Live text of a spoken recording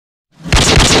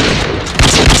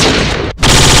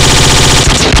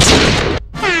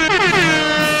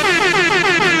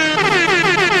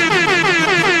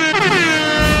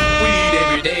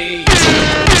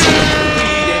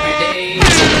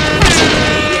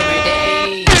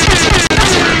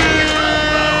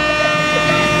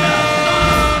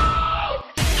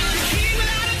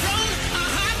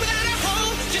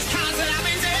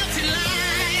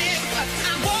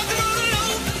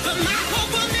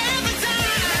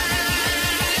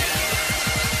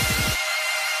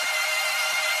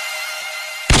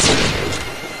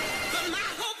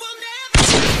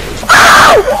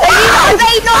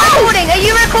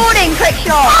recording,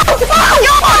 Crickshot!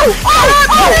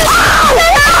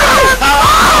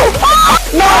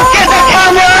 No, get the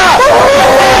camera!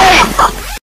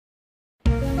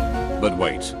 But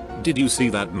wait, did you see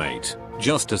that, mate?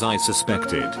 Just as I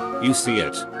suspected, you see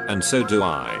it, and so do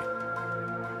I.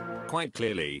 Quite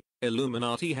clearly,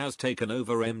 Illuminati has taken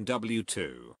over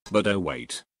MW2. But oh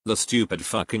wait, the stupid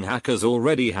fucking hackers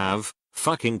already have,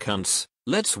 fucking cunts,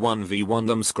 let's 1v1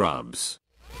 them scrubs.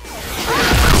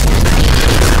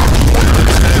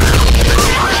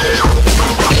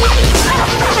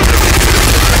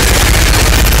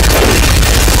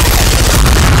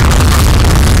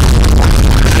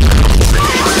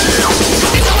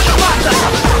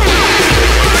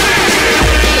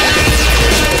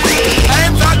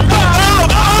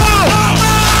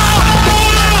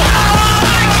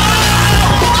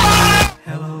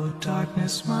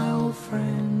 My old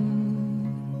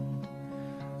friend,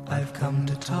 I've come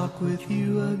to talk with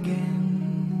you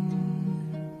again,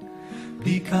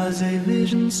 because a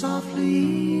vision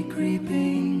softly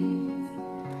creeping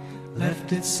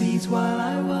left its seeds while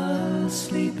I was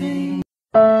sleeping.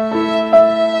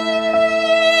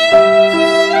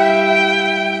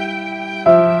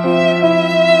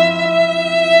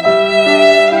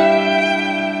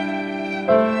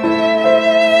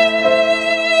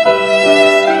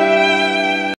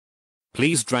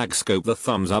 Please drag scope the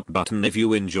thumbs up button if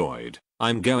you enjoyed.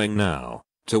 I'm going now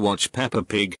to watch Peppa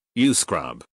Pig, you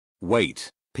scrub.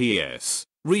 Wait, PS,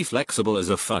 Reflexible is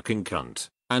a fucking cunt,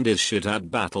 and is shit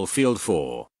at Battlefield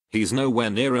 4. He's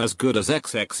nowhere near as good as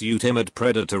XX, you timid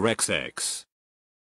predator XX.